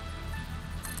account.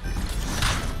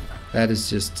 That is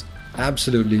just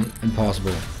absolutely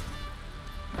impossible.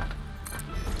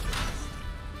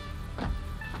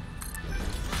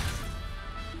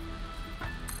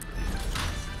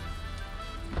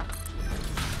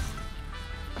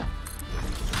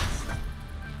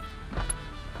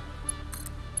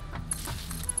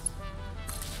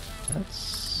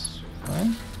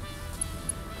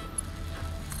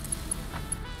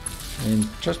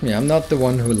 Trust me, I'm not the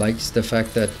one who likes the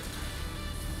fact that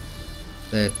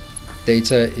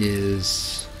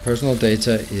personal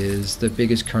data is the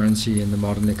biggest currency in the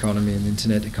modern economy and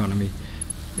internet economy.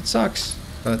 It sucks,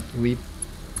 but we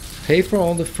pay for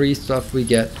all the free stuff we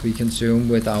consume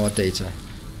with our data.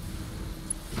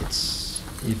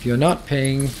 If you're not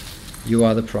paying, you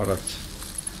are the product.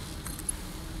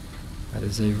 That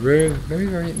is a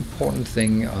very important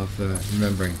thing of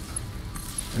remembering.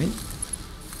 Right?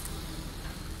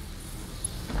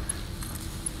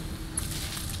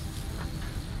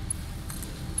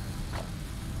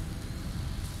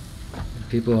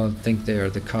 People think they are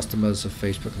the customers of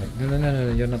Facebook. Like,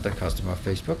 no, you're not the customer of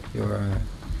Facebook.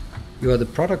 You are the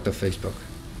product of Facebook.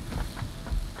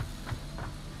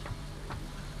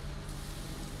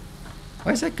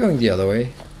 Why is that going the other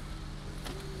way?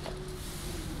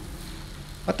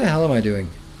 What the hell am I doing?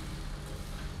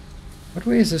 What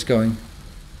way is this going?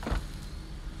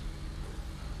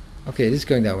 Okay, it is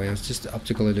going that way. It's just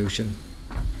optical illusion.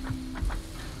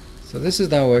 So this is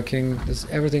now working.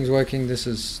 Everything's working. This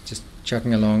is just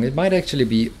chugging along. It might actually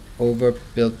be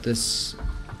overbuilt. This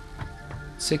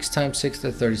 6 times 6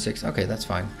 to 36. Okay, that's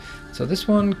fine. So this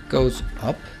one goes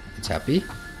up. It's happy.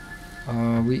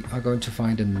 We are going to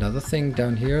find another thing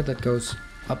down here that goes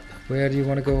up. Where do you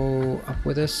want to go up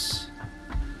with this?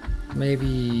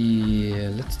 Maybe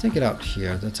let's take it out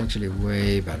here. That's actually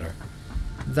way better.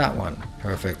 That one.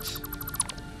 Perfect.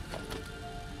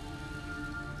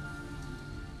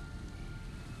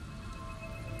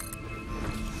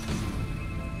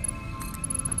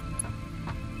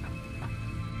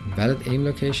 Valid aim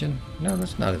location? No,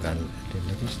 that's not a valid aim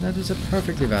location. That is a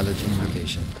perfectly valid aim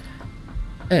location.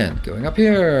 And going up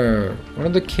here, one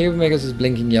of the cave makers is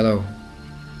blinking yellow.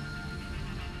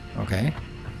 Okay.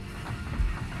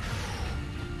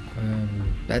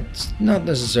 That's not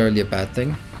necessarily a bad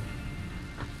thing.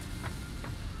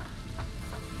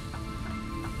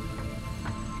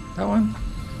 That one?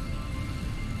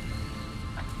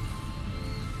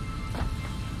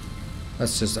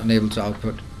 That's just unable to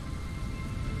output.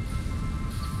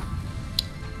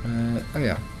 Oh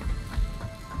yeah.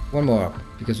 One more up,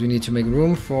 because we need to make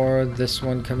room for this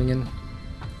one coming in.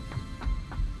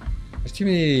 Excuse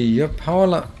me, your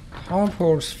power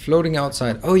poles floating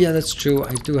outside. Oh yeah, that's true.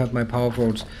 I do have my power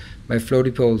poles, my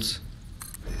floaty poles.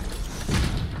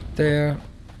 There.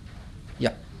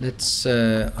 Yeah, let's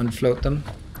unfloat them.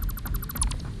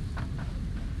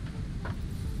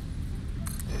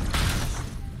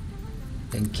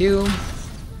 Thank you.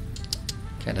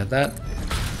 Can't have that.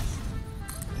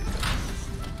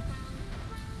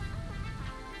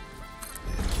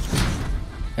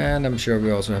 And I'm sure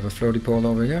we also have a floaty pole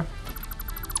over here.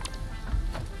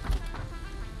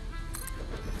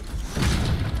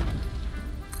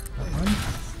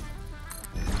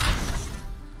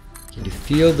 Can you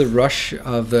feel the rush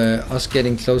of us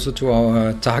getting closer to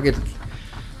our target?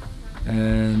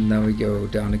 And now we go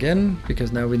down again,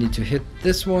 because now we need to hit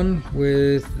this one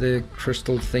with the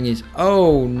crystal thingies.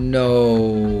 Oh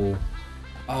no!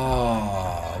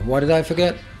 Oh, what did I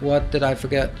forget? What did I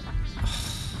forget?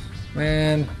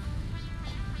 Man.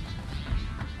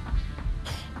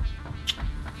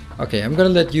 Okay, I'm gonna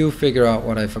let you figure out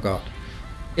what I forgot.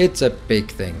 It's a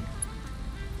big thing.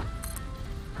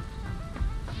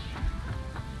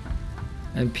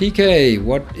 And PK,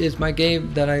 what is my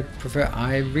game that I prefer?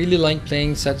 I really like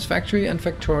playing Satisfactory and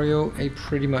Factorio a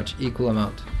pretty much equal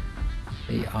amount.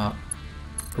 They are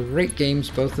great games,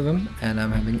 both of them, and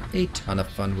I'm having a ton of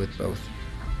fun with both.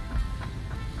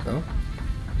 So.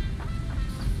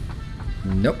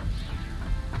 Nope.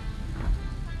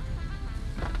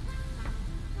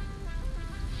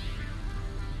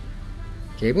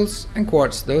 Cables and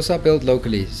quartz, those are built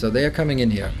locally, so they are coming in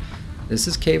here. This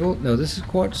is cable, no, this is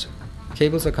quartz.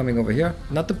 Cables are coming over here.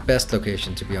 Not the best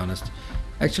location, to be honest.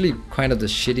 Actually, kind of the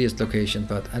shittiest location,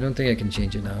 but I don't think I can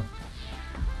change it now.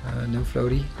 No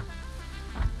floaty.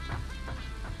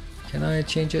 Can I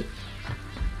change it?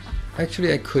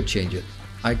 Actually, I could change it.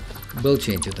 I will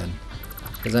change it then.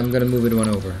 Because I'm going to move it one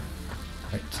over.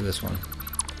 Right, to this one.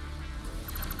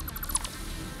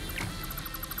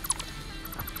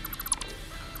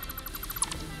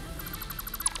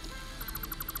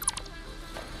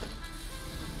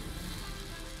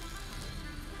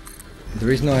 The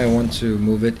reason why I want to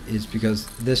move it is because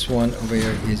this one over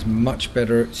here is much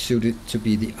better suited to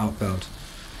be the outbound.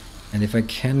 And if I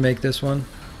can make this one,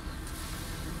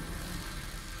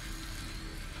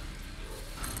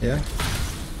 yeah,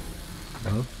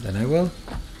 well, then I will.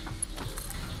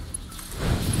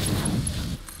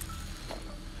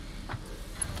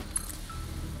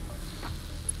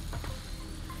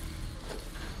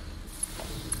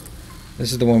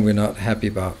 This is the one we're not happy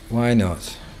about. Why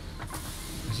not?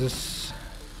 Is this...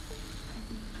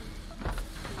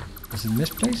 Is it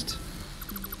misplaced?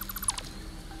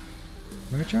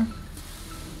 Merger?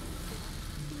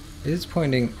 It is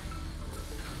pointing...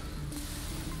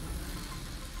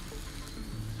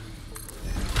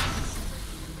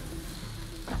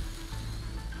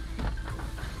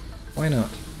 Why not?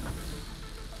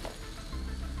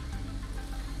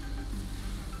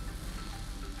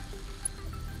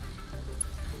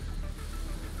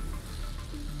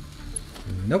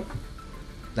 Nope.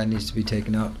 That needs to be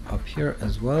taken out up here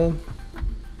as well.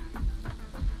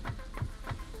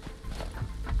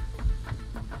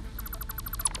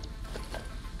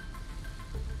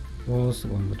 Walls, the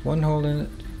one with one hole in it.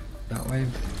 That way.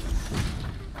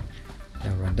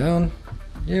 Now run down.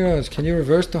 Yes, can you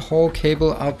reverse the whole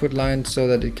cable output line so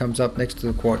that it comes up next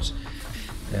to the quartz?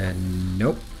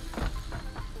 Nope.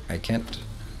 I can't.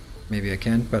 Maybe I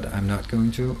can, but I'm not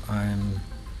going to. I'm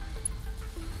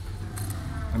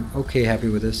okay happy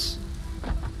with this.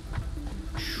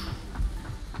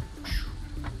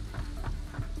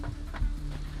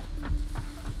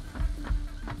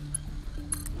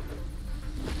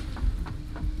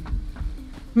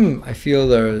 I feel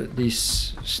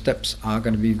these steps are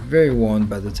going to be very worn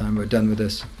by the time we're done with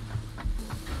this.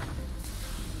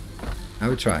 I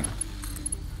will try.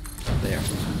 There.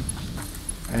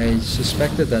 I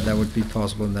suspected that that would be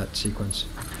possible in that sequence.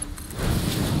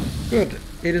 Good.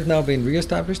 It has now been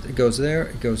re-established. It goes there.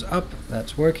 It goes up.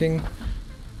 That's working.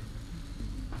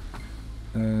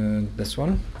 This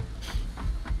one.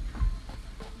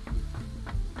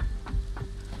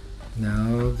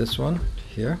 Now this one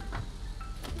here.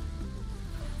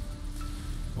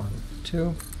 1,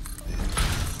 2.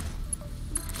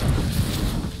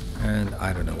 And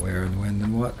I don't know where and when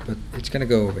and what, but it's gonna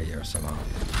go over here somehow.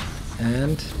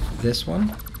 And this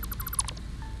one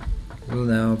will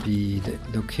now be the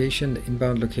location, the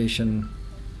inbound location.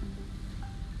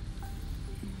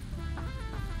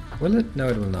 Will it? No,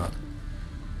 it will not.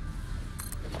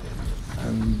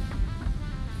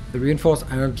 The reinforced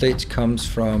iron plates comes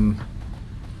from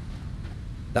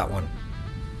that one,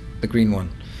 the green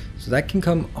one. So that can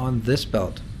come on this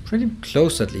belt. Pretty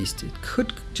close at least. It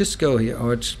could just go here,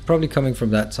 or it's probably coming from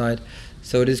that side.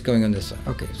 So it is going on this side.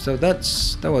 Okay, so that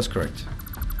was correct.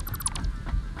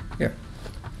 Here.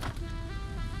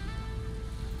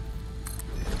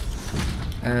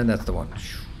 And that's the one.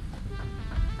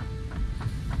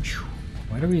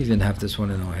 Why do we even have this one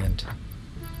in our hand?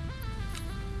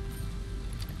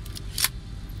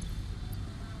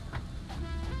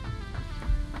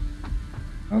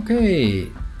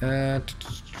 Okay.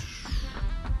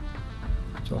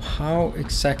 So how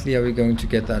exactly are we going to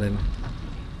get that in?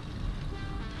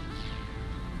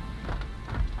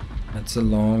 That's a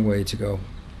long way to go.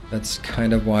 That's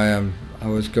kind of why I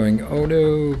was going, oh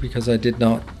no, because I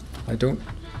don't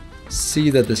see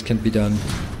that this can be done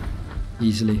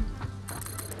easily.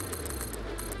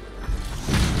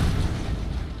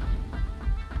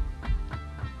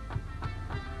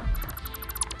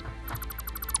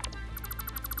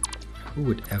 Who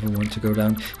would ever want to go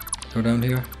down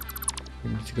here? We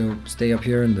need to go stay up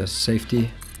here in the safety.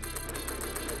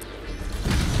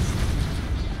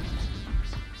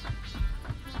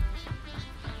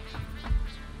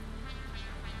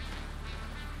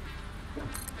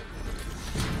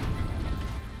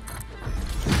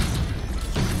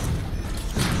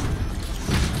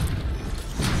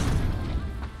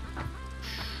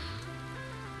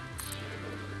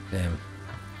 Damn.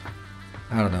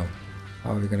 I don't know.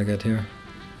 How are we gonna get here?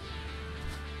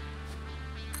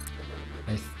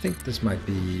 I think this might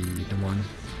be the one.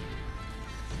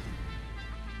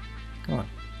 Come on.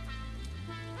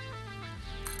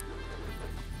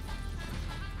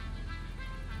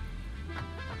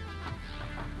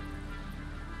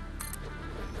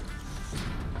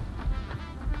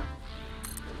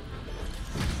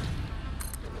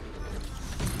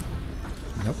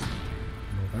 Nope.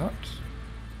 Move out.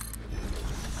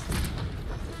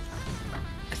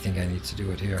 I think I need to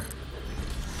do it here.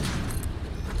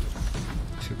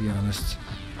 To be honest.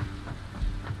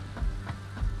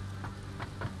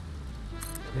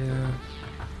 Yeah.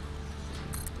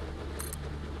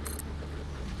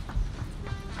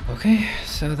 Okay,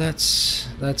 so that's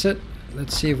it.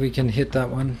 Let's see if we can hit that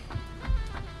one.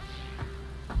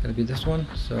 Gonna be this one.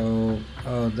 So,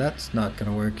 oh, that's not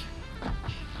gonna work.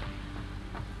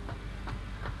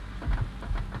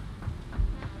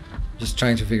 Just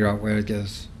trying to figure out where it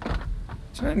goes.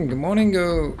 Sven, good morning.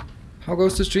 How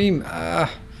goes the stream?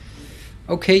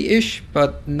 Okay-ish,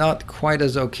 but not quite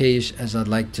as okay-ish as I'd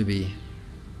like to be.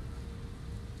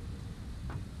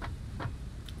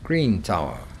 Green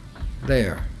tower.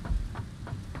 There.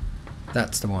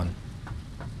 That's the one.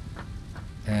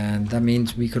 And that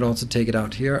means we could also take it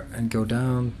out here and go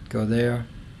down, go there,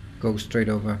 go straight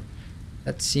over.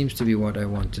 That seems to be what I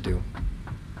want to do.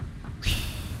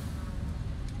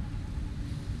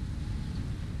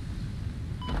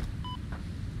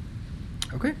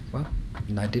 Okay, well,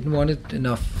 I didn't want it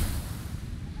enough.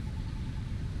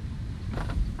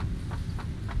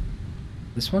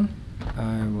 This one,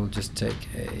 I will just take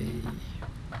a...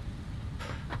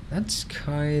 That's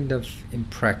kind of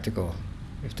impractical.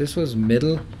 If this was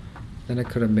middle, then I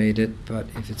could have made it, but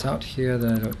if it's out here,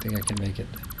 then I don't think I can make it.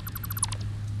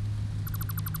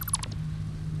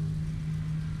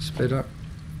 Splitter.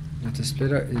 If the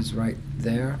splitter is right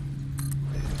there,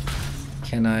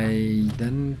 can I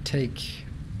then take...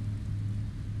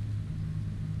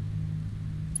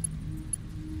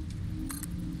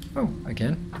 Oh, I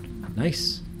can.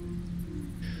 Nice.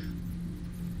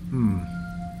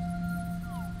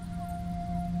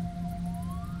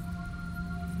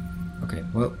 Okay,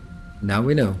 well, now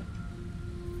we know.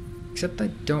 Except I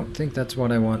don't think that's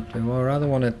what I want. I would rather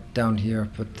want it down here,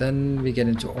 but then we get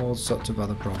into all sorts of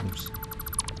other problems.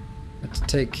 Let's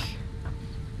take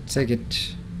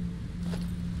it,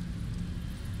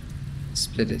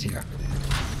 split it here.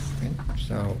 Okay,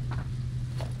 so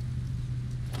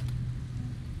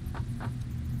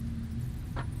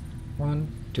one,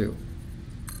 two.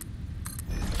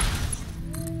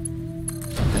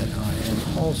 And I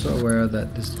am also aware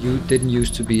that this didn't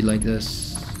used to be like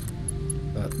this,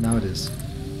 but now it is.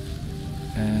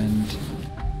 And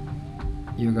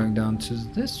you're going down to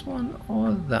this one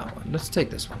or that one. Let's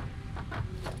take this one.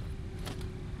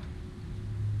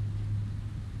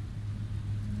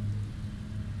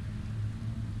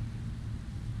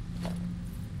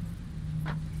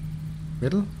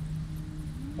 Middle?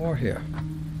 Or here?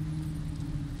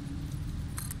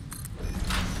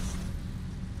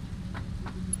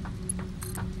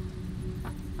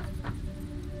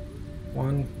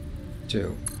 One,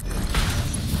 two.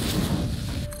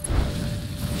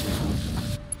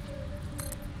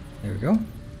 There we go.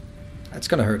 That's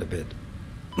gonna hurt a bit.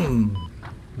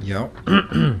 Yeah.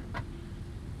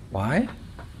 Why?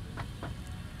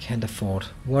 Can't afford.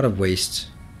 What a waste.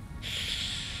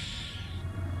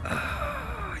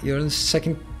 You're in the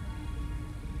second.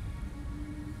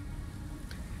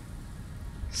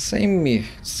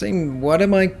 Same. What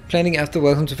am I planning after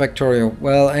Welcome to Factorio?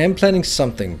 Well, I am planning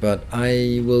something, but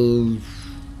I will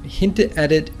hint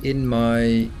at it in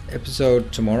my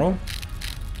episode tomorrow.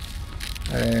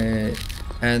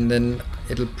 And then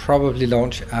it'll probably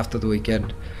launch after the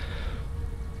weekend.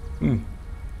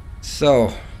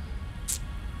 So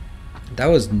that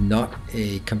was not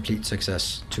a complete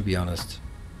success, to be honest.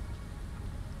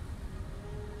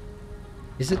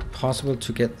 Is it possible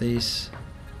to get these?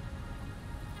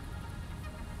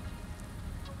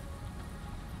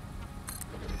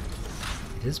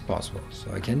 It is possible,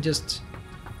 so I can just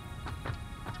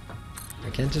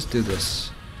do this.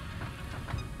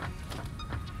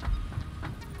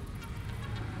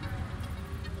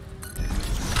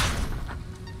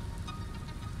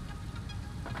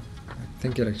 I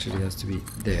think it actually has to be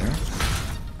there.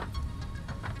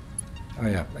 Oh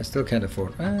yeah, I still can't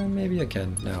afford. Maybe I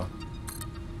can now.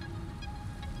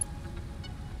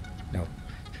 No,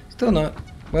 still not.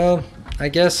 Well, I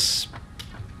guess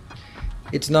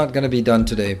it's not gonna be done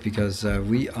today because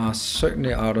we are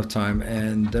certainly out of time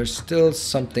and there's still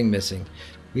something missing.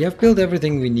 We have built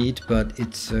everything we need, but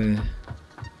it's that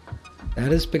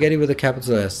is spaghetti with a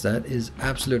capital S. That is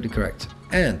absolutely correct,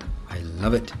 and I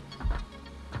love it.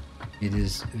 It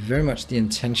is very much the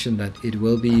intention that it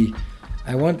will be.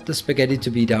 I want the spaghetti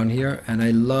to be down here, and I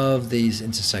love these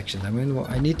intersections. I mean,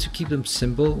 I need to keep them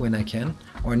simple when I can,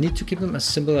 or I need to keep them as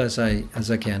simple as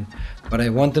I can, but I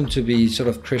want them to be sort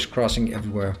of crisscrossing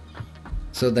everywhere,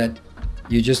 so that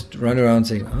you just run around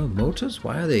saying, "Oh, motors?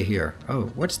 Why are they here? Oh,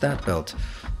 what's that belt?"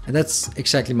 And that's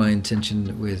exactly my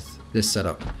intention with this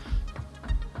setup.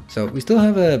 So we still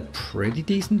have a pretty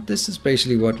decent. This is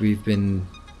basically what we've been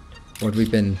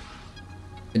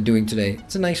doing today.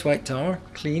 It's a nice white tower,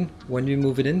 clean. When we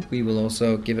move it in, we will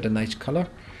also give it a nice color.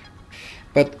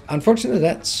 But unfortunately,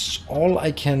 that's all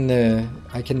I can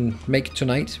make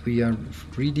tonight. We are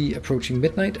really approaching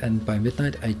midnight, and by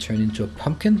midnight I turn into a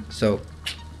pumpkin. So